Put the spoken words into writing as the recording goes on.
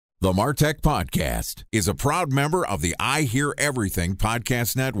The MarTech Podcast is a proud member of the I Hear Everything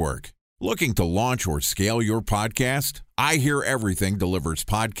Podcast Network. Looking to launch or scale your podcast? I Hear Everything delivers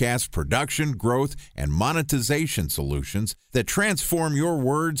podcast production, growth, and monetization solutions that transform your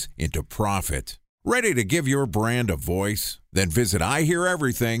words into profit. Ready to give your brand a voice? Then visit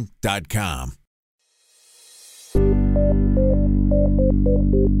iheareverything.com.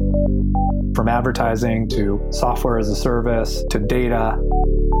 From advertising to software as a service to data.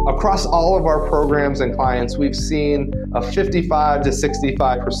 Across all of our programs and clients, we've seen a 55 to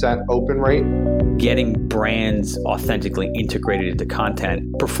 65% open rate. Getting brands authentically integrated into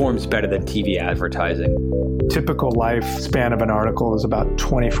content performs better than TV advertising. Typical lifespan of an article is about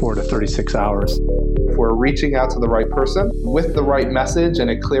 24 to 36 hours. If we're reaching out to the right person with the right message and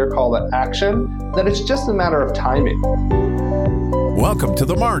a clear call to action, then it's just a matter of timing. Welcome to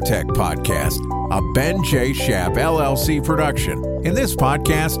the MarTech Podcast, a Ben J. Schaap LLC production. In this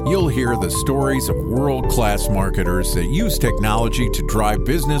podcast, you'll hear the stories of world-class marketers that use technology to drive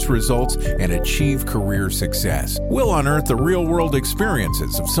business results and achieve career success. We'll unearth the real-world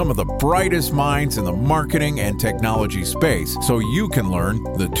experiences of some of the brightest minds in the marketing and technology space so you can learn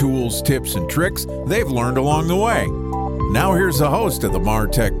the tools, tips, and tricks they've learned along the way. Now here's the host of the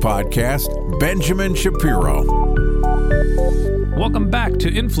MarTech Podcast, Benjamin Shapiro. Welcome back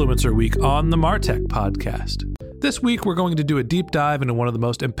to Influencer Week on the MarTech Podcast. This week, we're going to do a deep dive into one of the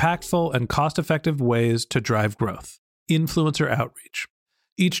most impactful and cost-effective ways to drive growth, influencer outreach.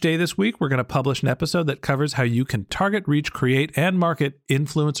 Each day this week, we're going to publish an episode that covers how you can target, reach, create, and market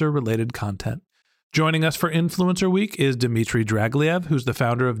influencer-related content. Joining us for Influencer Week is Dmitry Dragilev, who's the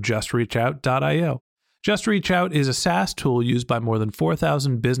founder of JustReachOut.io. JustReachOut is a SaaS tool used by more than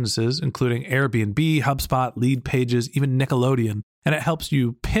 4,000 businesses, including Airbnb, HubSpot, Lead Pages, even Nickelodeon, and it helps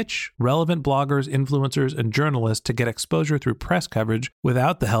you pitch relevant bloggers, influencers, and journalists to get exposure through press coverage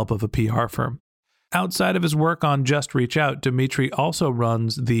without the help of a PR firm. Outside of his work on JustReachOut, Dmitry also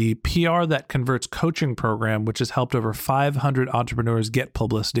runs the PR That Converts coaching program, which has helped over 500 entrepreneurs get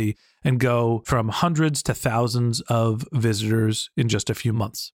publicity and go from hundreds to thousands of visitors in just a few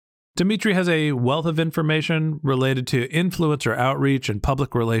months. Dmitry has a wealth of information related to influencer outreach and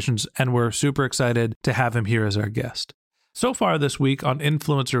public relations, and we're super excited to have him here as our guest. So far this week on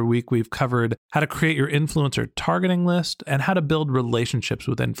Influencer Week, we've covered how to create your influencer targeting list and how to build relationships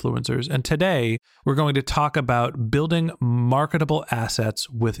with influencers. And today, we're going to talk about building marketable assets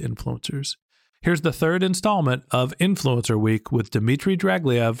with influencers. Here's the third installment of Influencer Week with Dmitry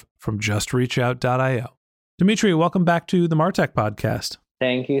Dragilev from JustReachOut.io. Dmitry, welcome back to the MarTech Podcast.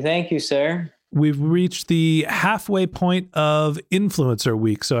 Thank you, sir. We've reached the halfway point of Influencer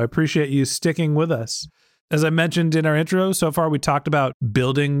Week, so I appreciate you sticking with us. As I mentioned in our intro, so far we talked about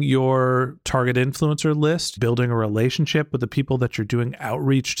building your target influencer list, building a relationship with the people that you're doing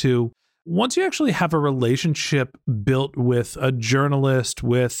outreach to. Once you actually have a relationship built with a journalist,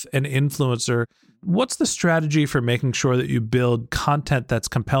 with an influencer, what's the strategy for making sure that you build content that's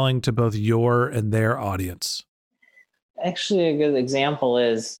compelling to both your and their audience? Actually, a good example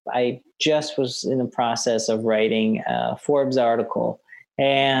is I just was in the process of writing a Forbes article,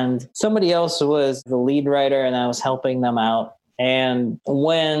 and somebody else was the lead writer and I was helping them out. And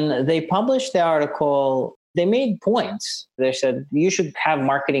when they published the article, they made points. They said, you should have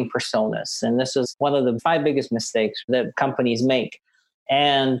marketing personas. And this is one of the 5 biggest mistakes that companies make.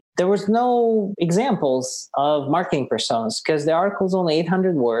 And there was no examples of marketing personas because the article is only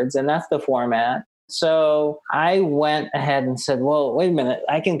 800 words and that's the format. So I went ahead and said, well, wait a minute,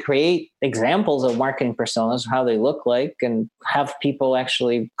 I can create examples of marketing personas, how they look like, and have people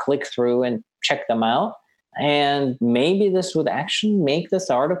actually click through and check them out. And maybe this would actually make this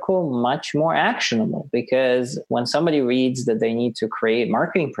article much more actionable, because when somebody reads that they need to create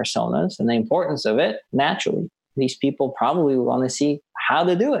marketing personas and the importance of it, naturally, these people probably want to see how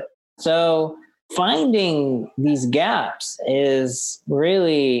to do it. So finding these gaps is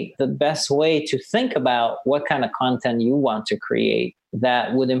really the best way to think about what kind of content you want to create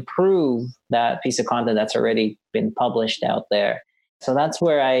that would improve that piece of content that's already been published out there. So that's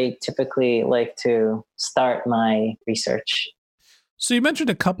where I typically like to start my research. So you mentioned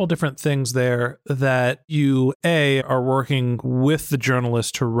a couple different things there that you, are working with the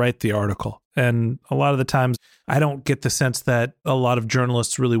journalist to write the article. And a lot of the times, I don't get the sense that a lot of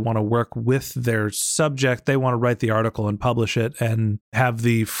journalists really want to work with their subject. They want to write the article and publish it and have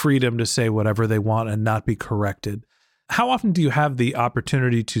the freedom to say whatever they want and not be corrected. How often do you have the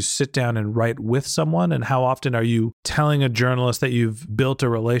opportunity to sit down and write with someone? And how often are you telling a journalist that you've built a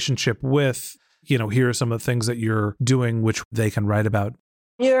relationship with, here are some of the things that you're doing, which they can write about?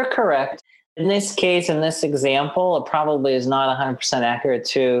 You're correct. In this case, in this example, it probably is not 100% accurate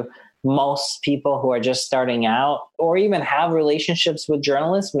to most people who are just starting out or even have relationships with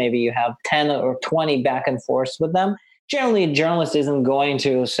journalists. Maybe you have 10 or 20 back and forth with them. Generally, a journalist isn't going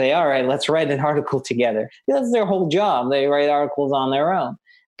to say, all right, let's write an article together. That's their whole job. They write articles on their own.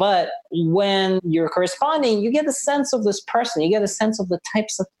 But when you're corresponding, you get a sense of this person. You get a sense of the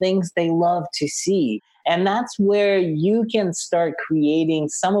types of things they love to see. And that's where you can start creating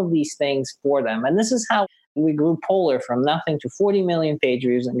some of these things for them. And this is how we grew Polar from nothing to 40 million page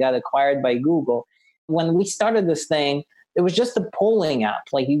views and got acquired by Google. When we started this thing, it was just a polling app.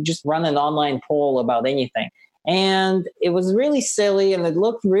 Like you just run an online poll about anything. And it was really silly and it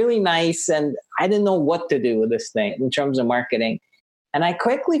looked really nice. And I didn't know what to do with this thing in terms of marketing. And I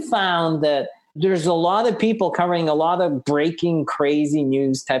quickly found that there's a lot of people covering a lot of breaking, crazy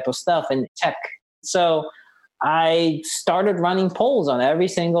news type of stuff in tech. So I started running polls on every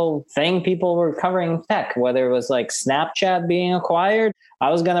single thing people were covering in tech, whether it was like Snapchat being acquired. I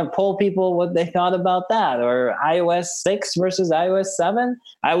was going to poll people what they thought about that, or iOS 6 versus iOS 7.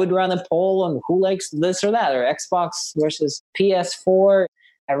 I would run a poll on who likes this or that, or Xbox versus PS4.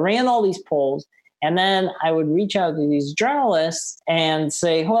 I ran all these polls. And then I would reach out to these journalists and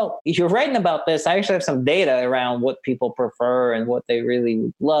say, well, if you're writing about this, I actually have some data around what people prefer and what they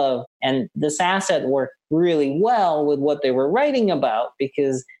really love. And this asset worked really well with what they were writing about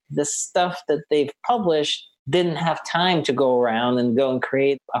because the stuff that they've published didn't have time to go around and go and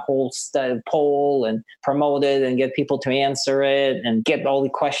create a whole poll and promote it and get people to answer it and get all the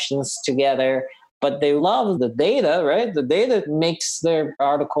questions together. But they love the data, right? The data makes their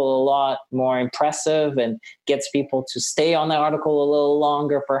article a lot more impressive and gets people to stay on the article a little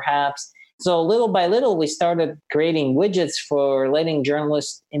longer, perhaps. So little by little, we started creating widgets for letting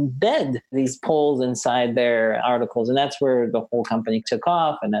journalists embed these polls inside their articles. And that's where the whole company took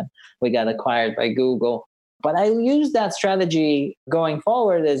off. And then we got acquired by Google. But I use that strategy going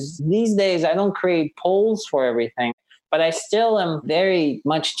forward as these days, I don't create polls for everything, but I still am very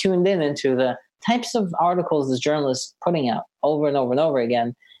much tuned into the types of articles the journalists putting out over and over and over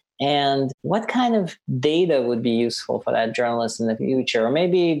again, and what kind of data would be useful for that journalist in the future, or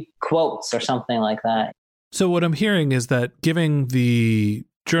maybe quotes or something like that. So what I'm hearing is that giving the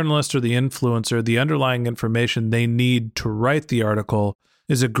journalist or the influencer the underlying information they need to write the article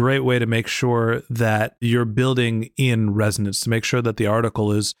is a great way to make sure that you're building in resonance, to make sure that the article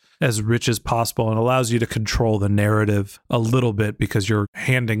is as rich as possible and allows you to control the narrative a little bit because you're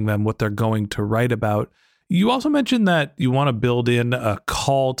handing them what they're going to write about. You also mentioned that you want to build in a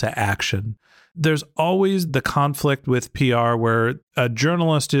call to action. There's always the conflict with PR where a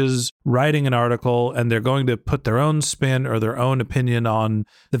journalist is writing an article and they're going to put their own spin or their own opinion on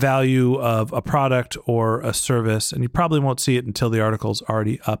the value of a product or a service, and you probably won't see it until the article's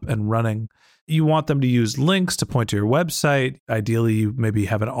already up and running. You want them to use links to point to your website. Ideally, you maybe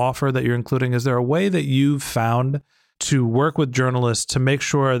have an offer that you're including. Is there a way that you've found to work with journalists to make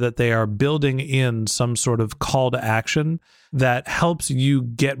sure that they are building in some sort of call to action that helps you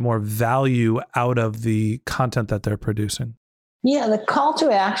get more value out of the content that they're producing? Yeah, the call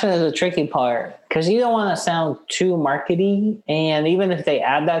to action is a tricky part because you don't want to sound too markety. And even if they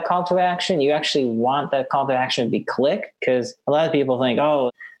add that call to action, you actually want that call to action to be click, because a lot of people think, oh,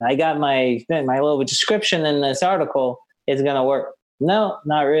 I got my little description in this article, it's going to work. No,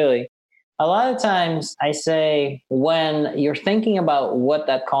 not really. A lot of times I say when you're thinking about what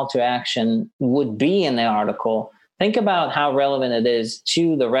that call to action would be in the article, think about how relevant it is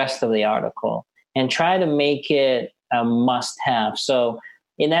to the rest of the article and try to make it a must have. So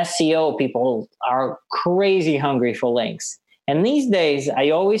in SEO, people are crazy hungry for links. And these days, I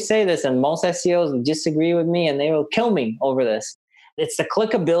always say this, and most SEOs will disagree with me and they will kill me over this. It's the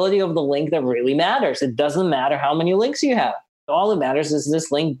clickability of the link that really matters. It doesn't matter how many links you have. All that matters is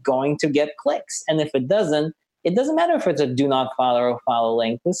this link going to get clicks. And if it doesn't matter if it's a do not follow or follow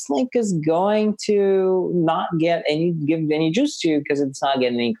link. This link is going to not give any juice to you because it's not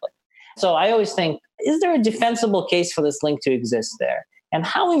getting any clicks. So I always think, is there a defensible case for this link to exist there? And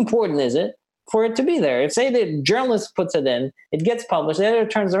how important is it for it to be there? If say the journalist puts it in, it gets published, the editor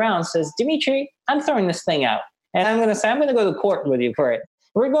turns around and says, Dmitry, I'm throwing this thing out. And I'm going to say, I'm going to go to court with you for it.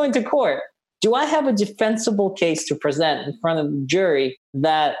 We're going to court. Do I have a defensible case to present in front of the jury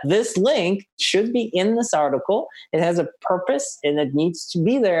that this link should be in this article? It has a purpose and it needs to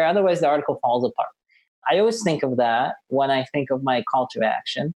be there. Otherwise, the article falls apart. I always think of that when I think of my call to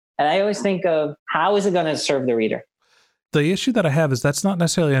action. And I always think of how is it going to serve the reader? The issue that I have is that's not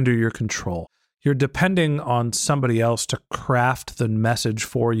necessarily under your control. You're depending on somebody else to craft the message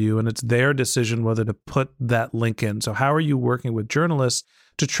for you, and it's their decision whether to put that link in. So how are you working with journalists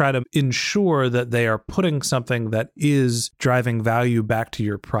to try to ensure that they are putting something that is driving value back to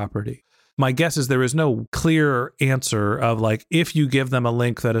your property? My guess is there is no clear answer of like, if you give them a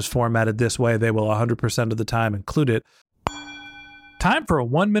link that is formatted this way, they will 100% of the time include it. Time for a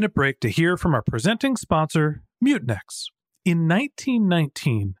 1-minute break to hear from our presenting sponsor, Mutinex. In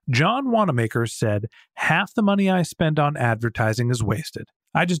 1919, John Wanamaker said, "Half the money I spend on advertising is wasted.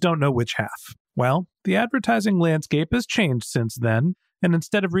 I just don't know which half." Well, the advertising landscape has changed since then, and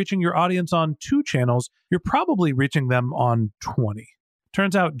instead of reaching your audience on 2 channels, you're probably reaching them on 20.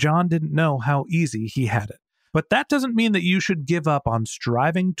 Turns out John didn't know how easy he had it. But that doesn't mean that you should give up on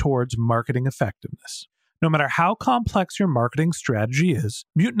striving towards marketing effectiveness. No matter how complex your marketing strategy is,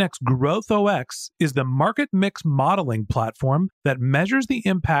 Mutinex Growth OX is the market mix modeling platform that measures the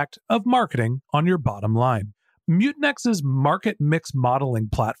impact of marketing on your bottom line. Mutinex's market mix modeling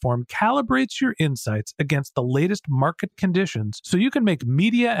platform calibrates your insights against the latest market conditions so you can make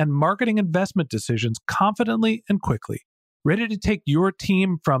media and marketing investment decisions confidently and quickly. Ready to take your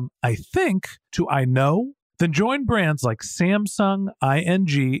team from I think to I know? Then join brands like Samsung,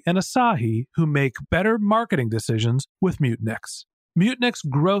 ING, and Asahi who make better marketing decisions with Mutinex. Mutinex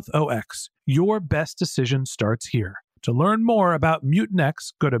Growth OX. Your best decision starts here. To learn more about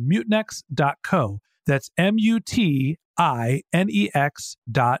Mutinex, go to mutinex.co. That's MUTINEX.co.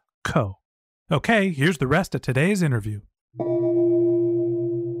 Okay, here's the rest of today's interview.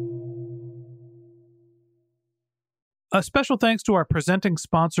 A special thanks to our presenting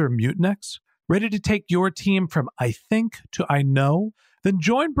sponsor, Mutinex. Ready to take your team from I think to I know? Then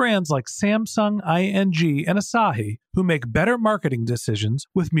join brands like Samsung, ING, and Asahi who make better marketing decisions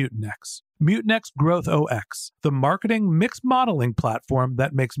with Mutinex. Mutinex Growth OX, the marketing mix modeling platform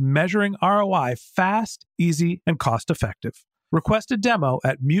that makes measuring ROI fast, easy, and cost-effective. Request a demo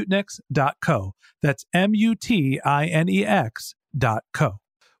at mutinex.co. That's MUTINEX.co.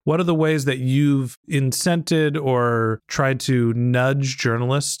 What are the ways that you've incented or tried to nudge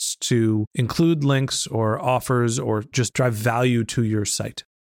journalists to include links or offers or just drive value to your site?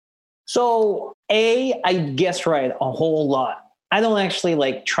 So, I guess write a whole lot. I don't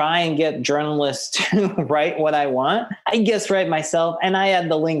actually try and get journalists to write what I want. I guess write myself, and I add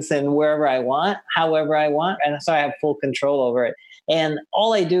the links in wherever I want, however I want, and so I have full control over it. And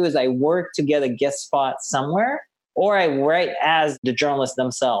all I do is I work to get a guest spot somewhere, or I write as the journalists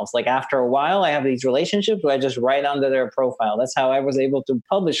themselves. After a while, I have these relationships where I just write under their profile. That's how I was able to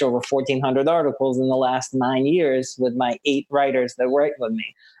publish over 1,400 articles in the last 9 years with my 8 writers that write with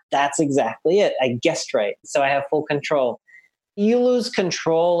me. That's exactly it. I guest write, so I have full control. You lose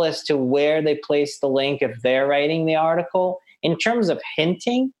control as to where they place the link if they're writing the article. In terms of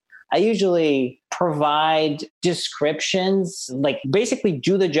hinting, I usually provide descriptions, basically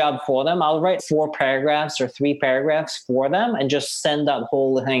do the job for them. I'll write 4 paragraphs or 3 paragraphs for them and just send that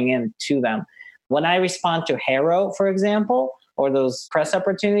whole thing in to them. When I respond to Haro, for example, or those press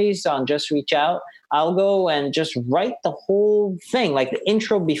opportunities on JustReachOut, I'll go and just write the whole thing, like the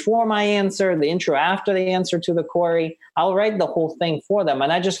intro before my answer, the intro after the answer to the query. I'll write the whole thing for them.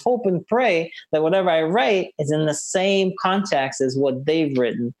 And I just hope and pray that whatever I write is in the same context as what they've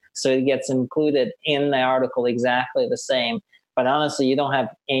written. So it gets included in the article exactly the same. But honestly, you don't have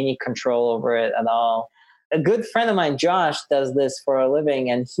any control over it at all. A good friend of mine, Josh, does this for a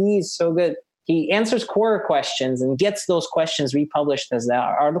living, and he's so good. He answers Quora questions and gets those questions republished as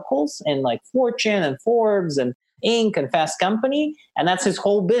articles in 4chan and Forbes and Inc. and Fast Company. And that's his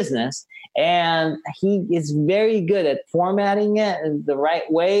whole business. And he is very good at formatting it in the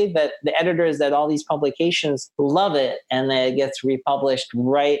right way that the editors at all these publications love it. And then it gets republished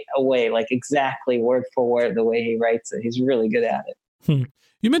right away, exactly word for word the way he writes it. He's really good at it.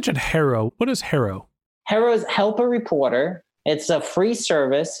 You mentioned Haro. What is Haro? Haro is Help a Reporter. It's a free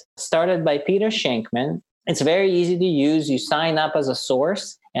service started by Peter Shankman. It's very easy to use. You sign up as a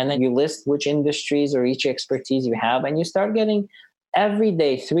source, and then you list which industries or each expertise you have, and you start getting every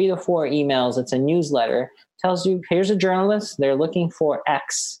day 3 to 4 emails. It's a newsletter. Tells you, here's a journalist. They're looking for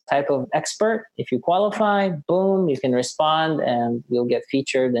X type of expert. If you qualify, boom, you can respond, and you'll get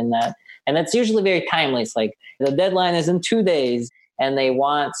featured in that. And it's usually very timely. It's the deadline is in 2 days, and they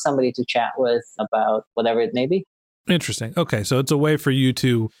want somebody to chat with about whatever it may be. Interesting. Okay, so it's a way for you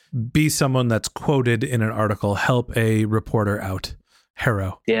to be someone that's quoted in an article, help a reporter out.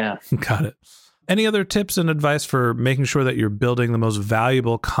 Haro. Yeah. Got it. Any other tips and advice for making sure that you're building the most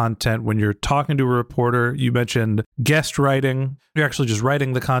valuable content when you're talking to a reporter? You mentioned guest writing. You're actually just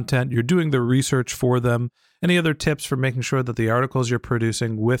writing the content. You're doing the research for them. Any other tips for making sure that the articles you're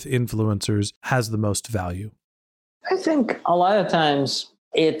producing with influencers has the most value? I think a lot of times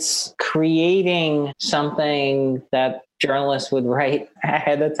it's creating something that journalists would write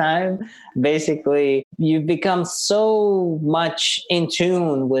ahead of time. Basically, you've become so much in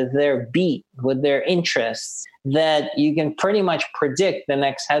tune with their beat, with their interests, that you can pretty much predict the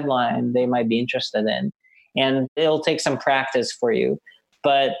next headline they might be interested in. And it'll take some practice for you.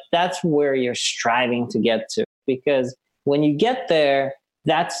 But that's where you're striving to get to. Because when you get there,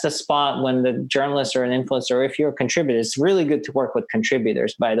 that's the spot when the journalist or an influencer, or if you're a contributor, it's really good to work with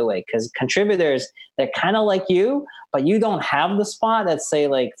contributors, by the way, because contributors, they're kind of like you, but you don't have the spot at, say,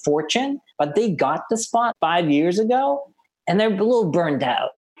 like Fortune, but they got the spot 5 years ago and they're a little burned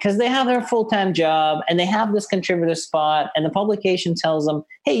out because they have their full-time job and they have this contributor spot and the publication tells them,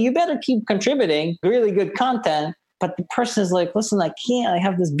 hey, you better keep contributing really good content. But the person is like, listen, I can't, I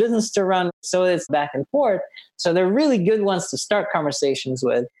have this business to run. So it's back and forth. So they're really good ones to start conversations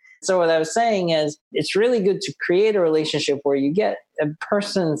with. So what I was saying is it's really good to create a relationship where you get a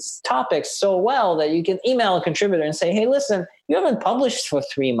person's topics so well that you can email a contributor and say, hey, listen, you haven't published for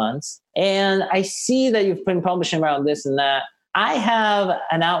 3 months. And I see that you've been publishing around this and that. I have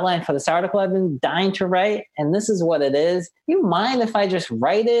an outline for this article I've been dying to write, and this is what it is. You mind if I just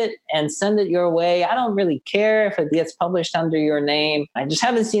write it and send it your way? I don't really care if it gets published under your name. I just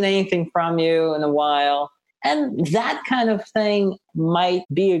haven't seen anything from you in a while. And that kind of thing might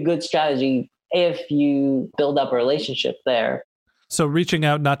be a good strategy if you build up a relationship there. So reaching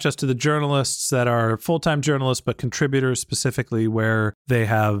out not just to the journalists that are full-time journalists, but contributors specifically where they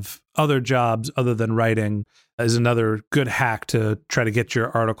have other jobs other than writing is another good hack to try to get your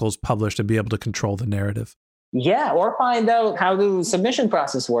articles published and be able to control the narrative. Yeah, or find out how the submission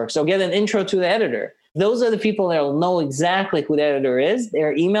process works. So get an intro to the editor. Those are the people that will know exactly who the editor is,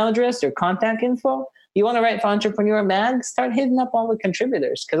 their email address, their contact info. You want to write for Entrepreneur Mag? Start hitting up all the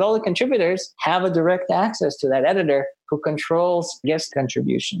contributors because all the contributors have a direct access to that editor who controls guest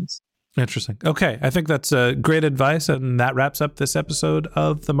contributions. Interesting. Okay. I think that's great advice. And that wraps up this episode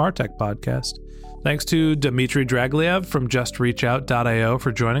of the MarTech podcast. Thanks to Dmitry Dragilev from JustReachOut.io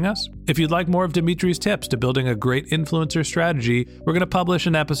for joining us. If you'd like more of Dmitry's tips to building a great influencer strategy, we're going to publish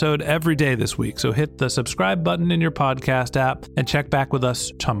an episode every day this week. So hit the subscribe button in your podcast app and check back with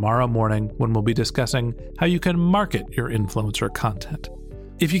us tomorrow morning when we'll be discussing how you can market your influencer content.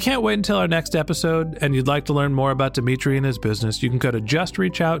 If you can't wait until our next episode and you'd like to learn more about Dmitry and his business, you can go to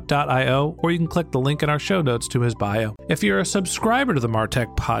JustReachOut.io or you can click the link in our show notes to his bio. If you're a subscriber to the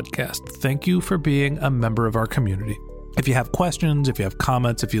MarTech podcast, thank you for being a member of our community. If you have questions, if you have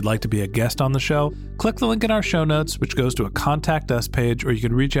comments, if you'd like to be a guest on the show, click the link in our show notes, which goes to a Contact Us page, or you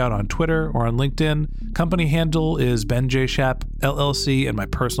can reach out on Twitter or on LinkedIn. Company handle is Ben J. Shap, LLC, and my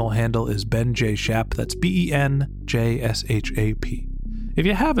personal handle is Ben J. Shap. That's BenJShap. If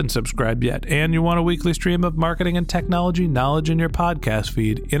you haven't subscribed yet and you want a weekly stream of marketing and technology knowledge in your podcast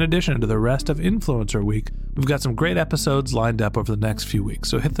feed, in addition to the rest of Influencer Week, we've got some great episodes lined up over the next few weeks.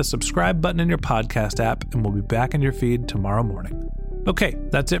 So hit the subscribe button in your podcast app and we'll be back in your feed tomorrow morning. Okay,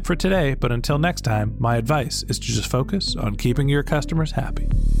 that's it for today. But until next time, my advice is to just focus on keeping your customers happy.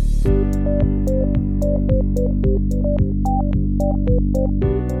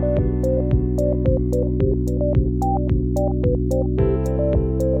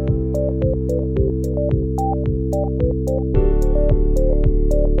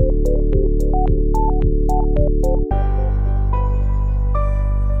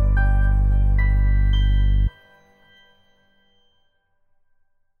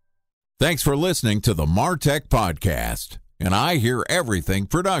 Thanks for listening to the MarTech Podcast, an I Hear Everything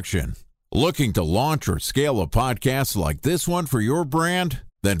production. Looking to launch or scale a podcast like this one for your brand?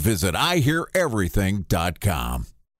 Then visit iheareverything.com.